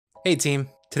Hey team,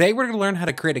 today we're going to learn how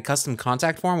to create a custom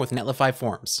contact form with Netlify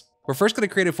Forms. We're first going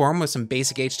to create a form with some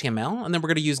basic HTML, and then we're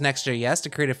going to use Next.js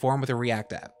to create a form with a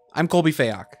React app. I'm Colby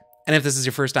Fayok, and if this is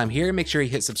your first time here, make sure you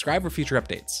hit subscribe for future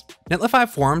updates. Netlify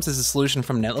Forms is a solution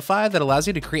from Netlify that allows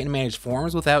you to create and manage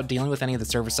forms without dealing with any of the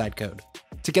server-side code.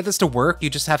 To get this to work,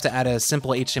 you just have to add a simple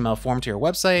HTML form to your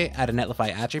website, add a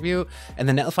Netlify attribute, and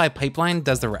the Netlify pipeline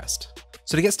does the rest.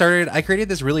 So to get started, I created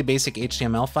this really basic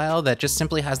HTML file that just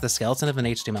simply has the skeleton of an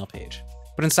HTML page.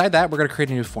 But inside that, we're going to create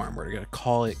a new form. We're going to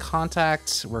call it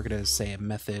contact. We're going to say a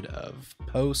method of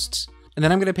post. And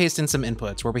then I'm going to paste in some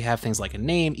inputs where we have things like a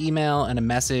name, email, and a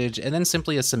message, and then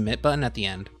simply a submit button at the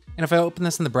end. And if I open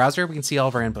this in the browser, we can see all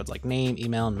of our inputs like name,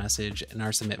 email, and message, and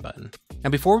our submit button. Now,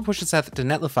 before we push this out to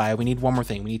Netlify, we need one more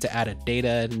thing. We need to add a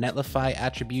data Netlify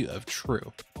attribute of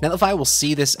true. Netlify will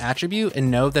see this attribute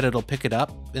and know that it'll pick it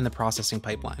up in the processing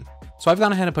pipeline. So I've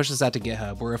gone ahead and pushed this out to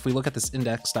GitHub, where if we look at this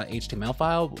index.html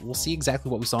file, we'll see exactly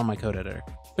what we saw in my code editor.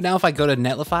 But now if I go to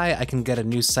Netlify, I can get a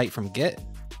new site from Git,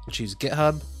 and choose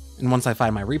GitHub. And once I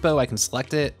find my repo, I can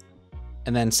select it.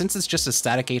 And then since it's just a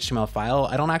static HTML file,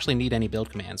 I don't actually need any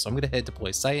build commands. So I'm going to hit deploy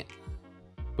site,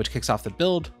 which kicks off the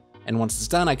build. And once it's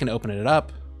done, I can open it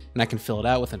up and I can fill it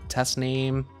out with a test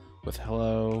name with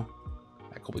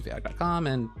hello@colbyfayok.com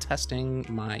and testing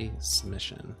my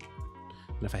submission.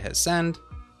 And if I hit send,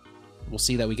 we'll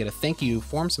see that we get a thank you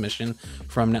form submission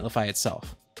from Netlify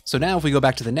itself. So now if we go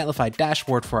back to the Netlify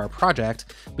dashboard for our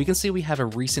project, we can see we have a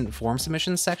recent form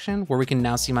submissions section where we can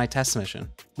now see my test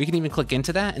submission. We can even click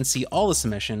into that and see all the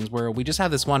submissions where we just have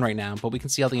this one right now, but we can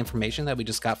see all the information that we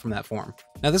just got from that form.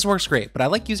 Now this works great, but I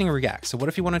like using React. So what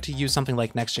if you wanted to use something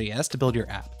like Next.js to build your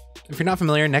app? If you're not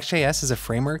familiar, Next.js is a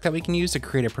framework that we can use to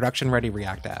create a production-ready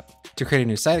React app. To create a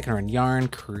new site, I can run yarn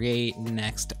create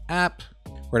next app,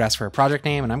 where it asks for a project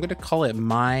name, and I'm going to call it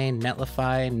my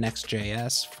Netlify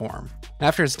Next.js form.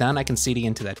 After it's done, I can cd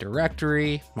into that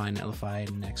directory, my Netlify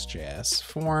Next.js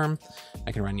form.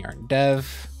 I can run yarn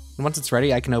dev. And once it's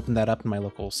ready, I can open that up in my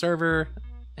local server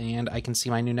and I can see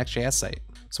my new Next.js site.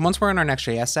 So once we're in our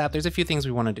Next.js app, there's a few things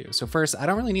we want to do. So first, I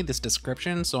don't really need this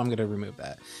description, so I'm going to remove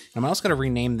that. And I'm also going to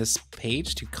rename this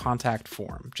page to contact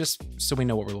form, just so we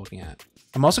know what we're looking at.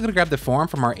 I'm also going to grab the form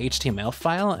from our HTML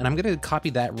file, and I'm going to copy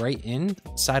that right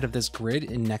inside of this grid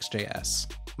in Next.js.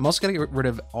 I'm also going to get rid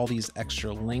of all these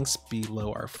extra links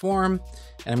below our form,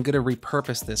 and I'm going to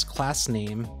repurpose this class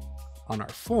name on our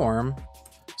form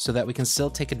so that we can still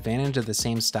take advantage of the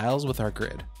same styles with our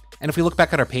grid. And if we look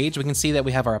back at our page, we can see that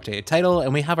we have our updated title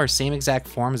and we have our same exact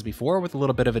form as before with a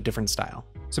little bit of a different style.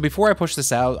 So before I push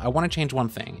this out, I want to change one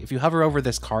thing. If you hover over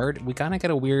this card, we kind of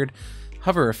get a weird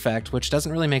hover effect, which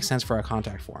doesn't really make sense for our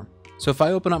contact form. So if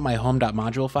I open up my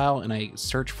home.module file and I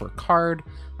search for card,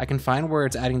 I can find where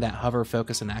it's adding that hover,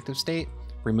 focus, and active state,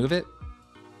 remove it.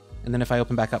 And then if I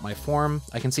open back up my form,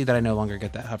 I can see that I no longer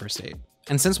get that hover state.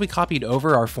 And since we copied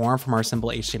over our form from our simple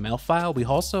HTML file, we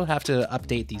also have to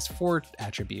update these for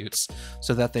attributes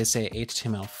so that they say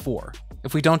HTML4.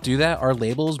 If we don't do that, our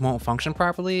labels won't function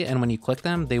properly, and when you click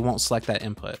them, they won't select that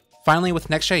input. Finally,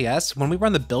 with Next.js, when we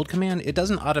run the build command, it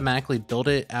doesn't automatically build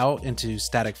it out into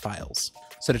static files.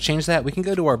 So to change that, we can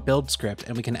go to our build script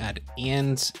and we can add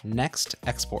and next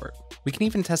export. We can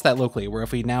even test that locally, where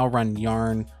if we now run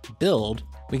yarn build,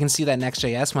 we can see that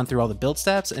Next.js went through all the build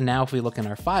steps, and now if we look in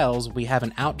our files, we have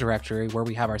an out directory where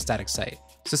we have our static site.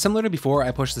 So similar to before,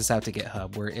 I pushed this out to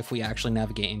GitHub, where if we actually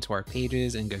navigate into our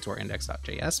pages and go to our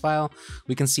index.js file,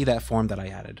 we can see that form that I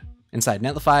added. Inside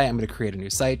Netlify, I'm going to create a new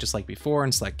site just like before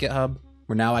and select GitHub,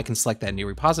 where now I can select that new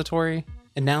repository.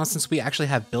 And now since we actually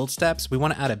have build steps, we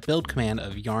want to add a build command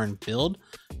of yarn build,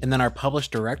 and then our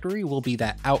published directory will be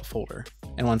that out folder.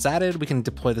 And once added, we can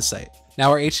deploy the site.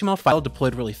 Now our HTML file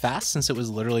deployed really fast since it was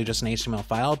literally just an HTML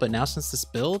file, but now since this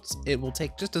builds, it will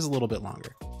take just a little bit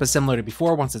longer. But similar to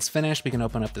before, once it's finished, we can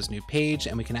open up this new page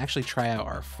and we can actually try out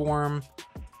our form,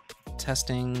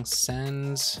 testing,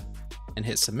 send, and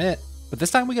hit submit. But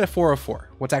this time we get a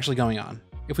 404. What's actually going on?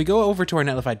 If we go over to our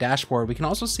Netlify dashboard, we can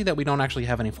also see that we don't actually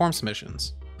have any form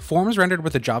submissions. Forms rendered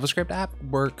with a JavaScript app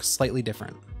work slightly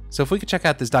different. So if we could check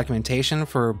out this documentation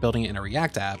for building it in a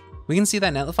React app, we can see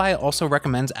that Netlify also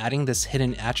recommends adding this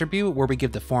hidden attribute where we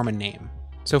give the form a name.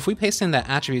 So if we paste in that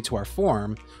attribute to our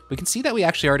form, we can see that we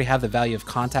actually already have the value of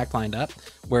contact lined up,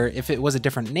 where if it was a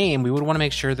different name, we would want to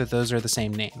make sure that those are the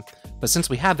same name. But since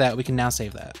we have that, we can now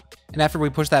save that. And after we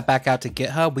push that back out to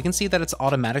GitHub, we can see that it's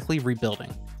automatically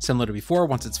rebuilding. Similar to before,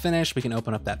 once it's finished, we can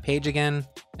open up that page again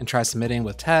and try submitting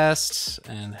with tests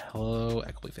and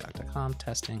hello@colbyfayok.com,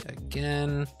 testing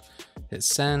again, hit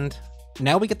send.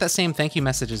 Now we get that same thank you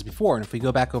message as before, and if we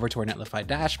go back over to our Netlify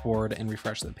dashboard and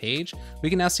refresh the page, we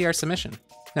can now see our submission.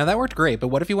 Now that worked great, but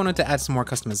what if you wanted to add some more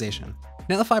customization?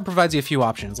 Netlify provides you a few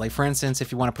options, like for instance,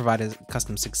 if you want to provide a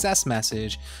custom success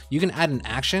message, you can add an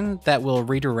action that will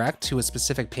redirect to a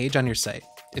specific page on your site.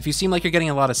 If you seem like you're getting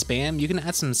a lot of spam, you can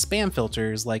add some spam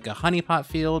filters like a honeypot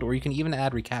field, or you can even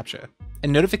add reCAPTCHA.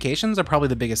 And notifications are probably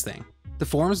the biggest thing. The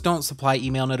forms don't supply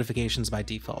email notifications by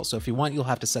default, so if you want, you'll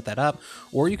have to set that up,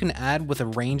 or you can add with a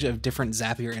range of different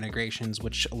Zapier integrations,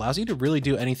 which allows you to really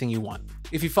do anything you want.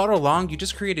 If you follow along, you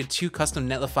just created 2 custom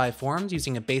Netlify forms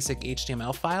using a basic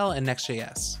HTML file and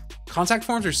Next.js. Contact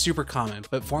forms are super common,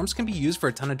 but forms can be used for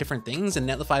a ton of different things, and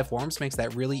Netlify Forms makes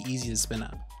that really easy to spin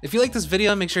up. If you like this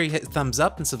video, make sure you hit thumbs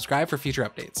up and subscribe for future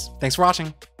updates. Thanks for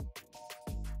watching!